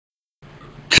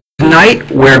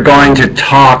tonight we're going to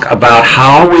talk about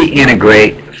how we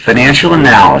integrate financial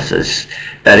analysis,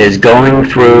 that is going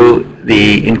through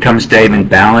the income statement,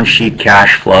 balance sheet,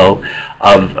 cash flow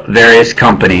of various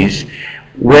companies,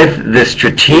 with the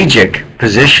strategic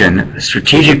position, the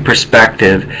strategic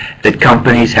perspective that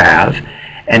companies have,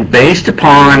 and based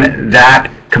upon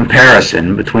that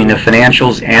comparison between the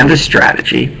financials and the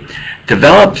strategy,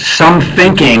 develop some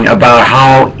thinking about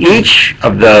how each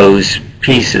of those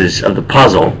pieces of the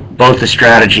puzzle, both the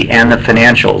strategy and the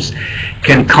financials,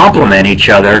 can complement each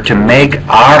other to make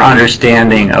our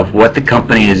understanding of what the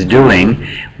company is doing,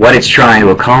 what it's trying to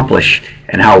accomplish,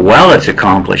 and how well it's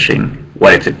accomplishing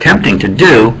what it's attempting to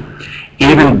do,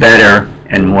 even better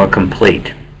and more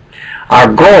complete.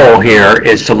 Our goal here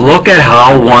is to look at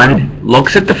how one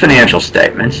looks at the financial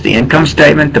statements, the income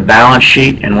statement, the balance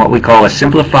sheet, and what we call a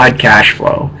simplified cash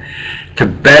flow, to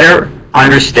better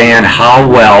understand how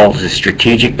well the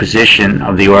strategic position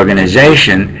of the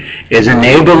organization is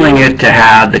enabling it to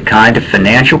have the kind of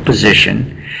financial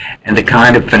position and the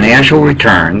kind of financial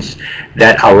returns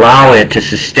that allow it to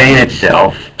sustain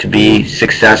itself, to be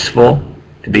successful,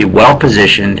 to be well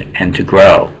positioned, and to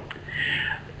grow.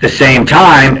 At the same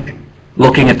time,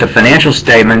 looking at the financial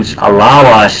statements allow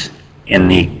us, in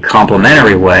the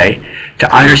complementary way,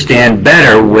 to understand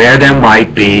better where there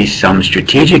might be some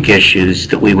strategic issues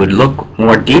that we would look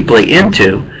more deeply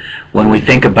into when we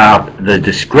think about the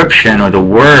description or the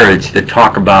words that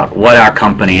talk about what our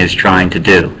company is trying to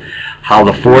do. How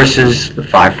the forces, the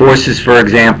five forces for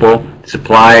example,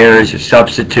 suppliers or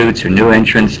substitutes or new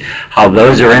entrants, how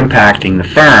those are impacting the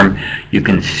firm. You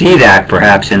can see that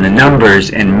perhaps in the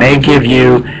numbers and may give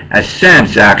you a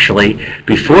sense, actually,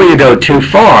 before you go too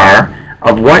far,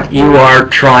 of what you are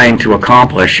trying to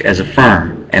accomplish as a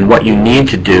firm and what you need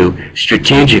to do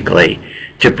strategically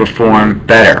to perform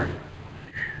better.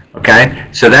 Okay,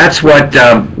 so that's what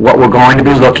we're going to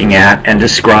be looking at and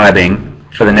describing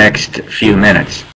for the next few minutes.